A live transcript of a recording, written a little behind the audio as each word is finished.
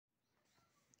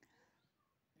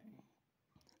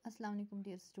Assalamu alaikum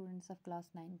dear students of class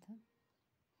 9th.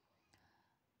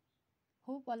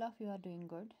 Hope all of you are doing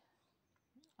good.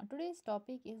 Today's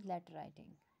topic is letter writing.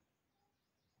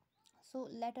 So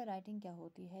letter writing क्या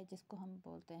होती है, जिसको हम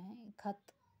बोलते हैं खत.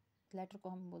 लेटर को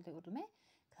हम बोलते हैं उर्दू में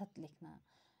खत लिखना.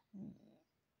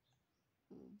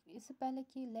 इससे पहले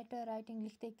कि लेटर राइटिंग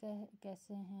लिखते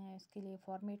कैसे हैं, इसके लिए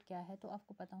फॉर्मेट क्या है, तो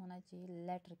आपको पता होना चाहिए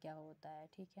लेटर क्या होता है.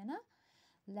 ठीक है ना.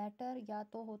 लेटर या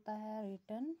तो होता है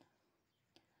रिटन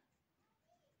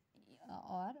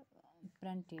और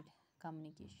प्रिंटेड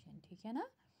कम्युनिकेशन. ठीक है ना.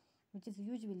 Which is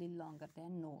usually longer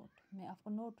than note. मैं आपको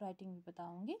नोट राइटिंग भी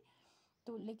बताऊंगी.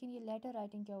 तो लेकिन ये लेटर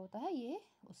राइटिंग क्या होता है, ये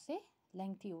उससे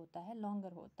लेंथी होता है,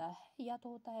 लॉन्गर होता है, या तो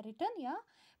होता है रिटन या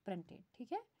प्रिंटेड.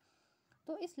 ठीक है.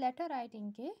 तो इस लेटर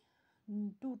राइटिंग के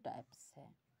 2 टाइप्स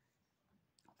है.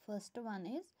 First one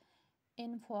is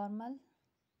informal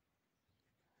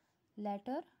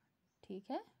letter.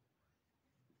 ठीक है.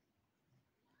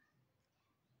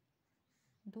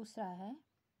 दूसरा है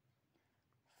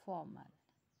formal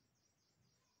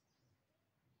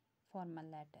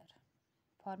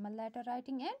letter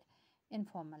writing and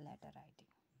informal letter writing.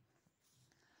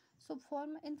 So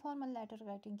informal letter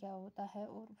writing क्या होता है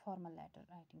और फॉर्मल लेटर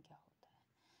राइटिंग क्या होता है.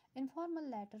 इनफॉर्मल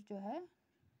लेटर जो है,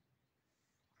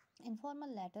 इनफॉर्मल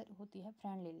लेटर होती है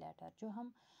फ्रेंडली लेटर, जो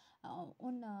हम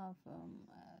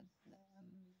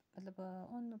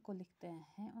उनको लिखते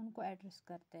हैं, उनको एड्रेस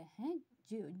करते हैं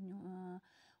जो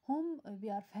home we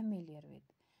are familiar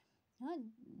with. हाँ,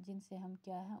 जिनसे हम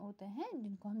क्या है होते हैं,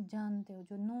 जिनको हम जानते हो,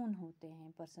 जो नोन होते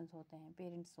हैं, पर्सन्स होते हैं,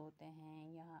 पेरेंट्स होते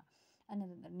हैं, या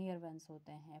अनदर नियर वंस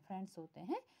होते हैं, फ्रेंड्स होते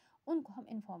हैं, उनको हम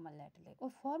इनफॉर्मल लेटर लेते. और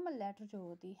फॉर्मल लेटर जो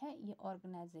होती है, ये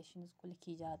ऑर्गेनाइजेशंस को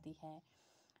लिखी जाती है.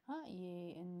 हाँ,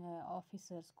 ये इन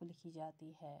ऑफिसर्स को लिखी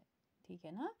जाती है. ठीक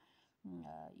है ना.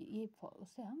 ये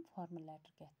उसे हम फॉर्मल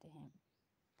लेटर कहते हैं.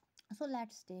 So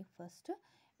let's take first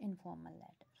informal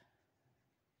letter.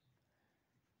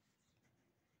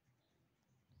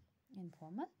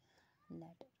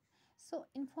 So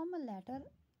informal letter,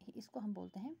 इसको हम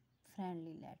बोलते हैं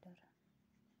फ्रेंडली लेटर.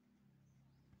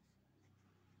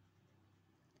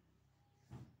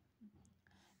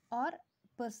 और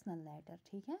पर्सनल लेटर.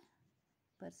 ठीक है.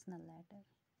 पर्सनल लेटर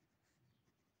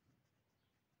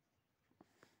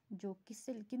जो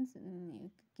किन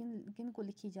को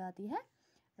लिखी जाती है,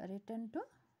 रिटन टू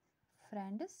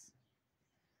फ्रेंड्स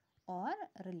और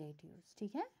रिलेटिव्स.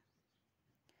 ठीक है.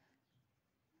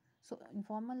 So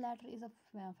informal letter is a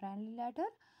friendly letter,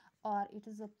 or it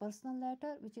is a personal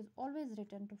letter which is always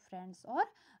written to friends or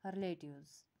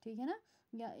relatives. ठीक है ना.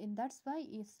 या that's why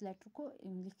इस लेटर को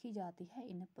लिखी जाती है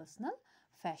in a personal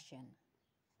fashion.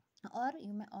 Or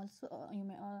you may also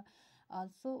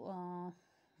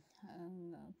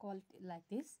call it like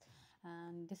this.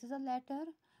 And this is a letter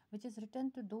which is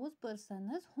written to those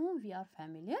persons whom we are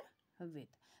familiar with,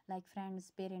 like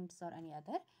friends, parents or any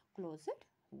other closest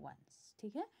ones.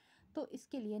 ठीक है. तो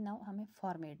इसके लिए now हमें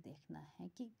format देखना है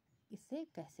कि इसे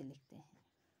कैसे लिखते हैं.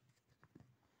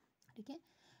 ठीक है.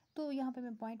 तो यहाँ पे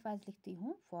मैं पॉइंट वाइज लिखती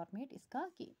हूँ फॉर्मेट इसका,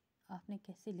 कि आपने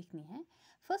कैसे लिखनी है.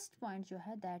 फर्स्ट पॉइंट जो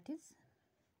है दैट इज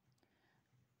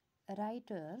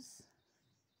राइटर्स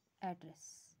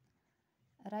एड्रेस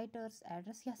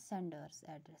या सेंडर्स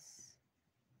एड्रेस.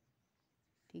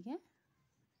 ठीक है.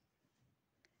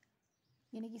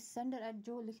 यानी कि सेंडर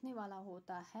जो लिखने वाला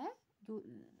होता है, जो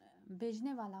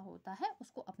भेजने वाला होता है,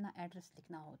 उसको अपना एड्रेस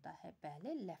लिखना होता है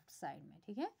पहले लेफ्ट साइड में.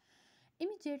 ठीक है.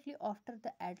 Immediately after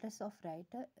the address of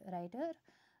writer,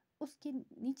 उसके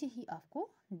नीचे ही आपको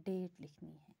डेट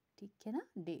लिखनी है. ठीक है ना.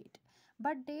 Date.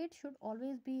 But date should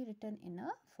always be written in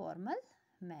a formal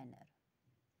manner.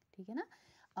 ठीक है ना.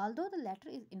 Although the letter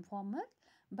is informal,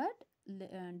 but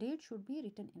date should be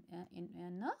written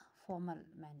in a formal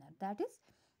manner. That is,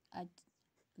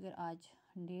 अगर आज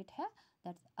डेट है,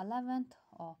 that's 11th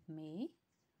of May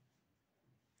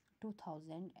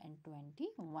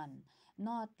 2021.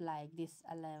 Not like this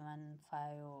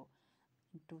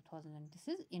 11/5/2000. This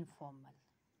is informal.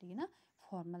 ठीक है ना.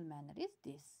 Formal manner is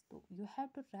this. So you have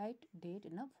to write date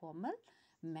in a formal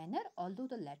manner although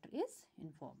the letter is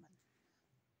informal.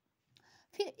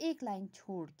 फिर एक line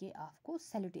छोड़ के आपको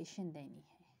salutation देनी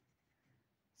है.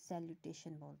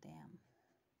 सैल्यूटेशन बोलते हैं हम.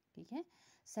 ठीक है.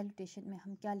 सैल्यूटेशन में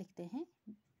हम क्या लिखते हैं,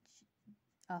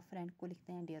 आप फ्रेंड को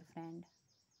लिखते हैं डियर फ्रेंड.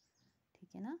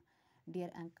 ठीक है ना. Dear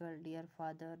uncle, dear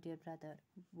father, dear brother,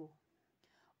 वो.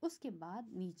 उसके बाद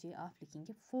नीचे आप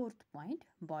लिखेंगे फोर्थ पॉइंट,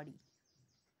 बॉडी.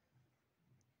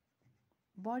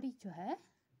 बॉडी जो है,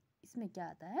 इसमें क्या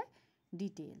आता है,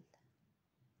 डिटेल.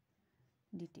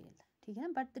 ठीक है ना.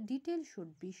 But the detail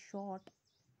should be short.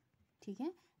 ठीक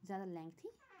है. ज़्यादा लेंथी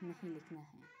नहीं लिखना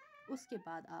है. उसके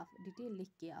बाद आप डिटेल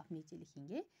लिख के आप नीचे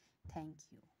लिखेंगे थैंक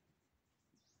यू।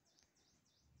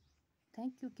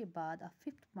 थैंक यू के बाद आप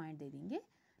 5th पॉइंट दे देंगे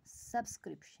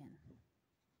सब्सक्रिप्शन।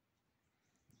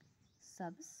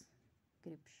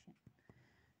 सब्सक्रिप्शन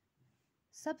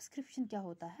सब्सक्रिप्शन क्या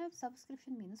होता है?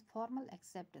 Subscription means formal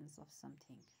acceptance of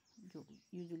something, जो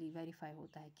यूजुअली वेरीफाई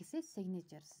होता है किसे?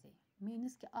 सिग्नेचर से।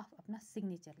 मीन्स कि आप अपना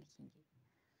सिग्नेचर लिखेंगे।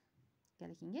 क्या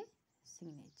लिखेंगे?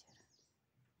 सिग्नेचर।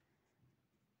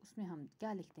 उसमें हम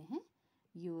क्या लिखते हैं?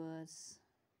 योर्स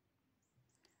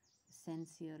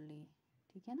सिंसियरली,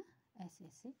 ठीक है ना, ऐसे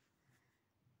ऐसे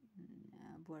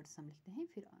वर्ड्स हम लिखते हैं,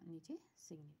 फिर नीचे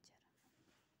सिग्नेचर।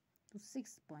 तो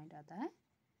 6 पॉइंट आता है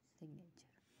सिग्नेचर।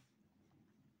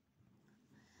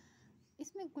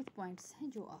 इसमें कुछ पॉइंट्स हैं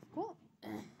जो आपको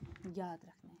याद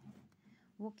रखने हैं।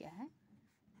 वो क्या है?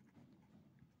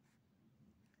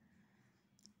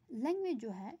 लैंग्वेज जो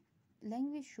है,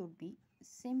 language should be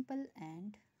simple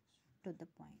and to the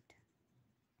point.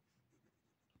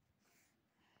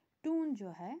 Tone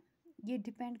जो है ये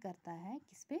डिपेंड करता है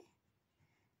किस पे?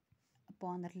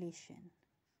 Upon relation.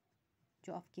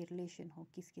 जो आपके रिलेशन हो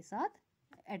किसके साथ?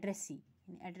 एड्रेसी।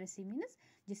 एड्रेसी मीन्स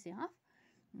जिससे आप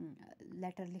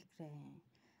लेटर लिख रहे हैं।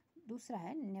 दूसरा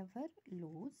है नेवर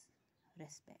लूज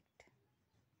रेस्पेक्ट।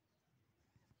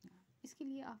 इसके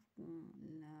लिए आप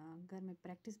घर में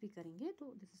प्रैक्टिस भी करेंगे।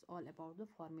 तो this is all about the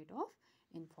format of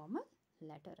informal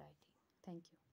letter writing. Thank you.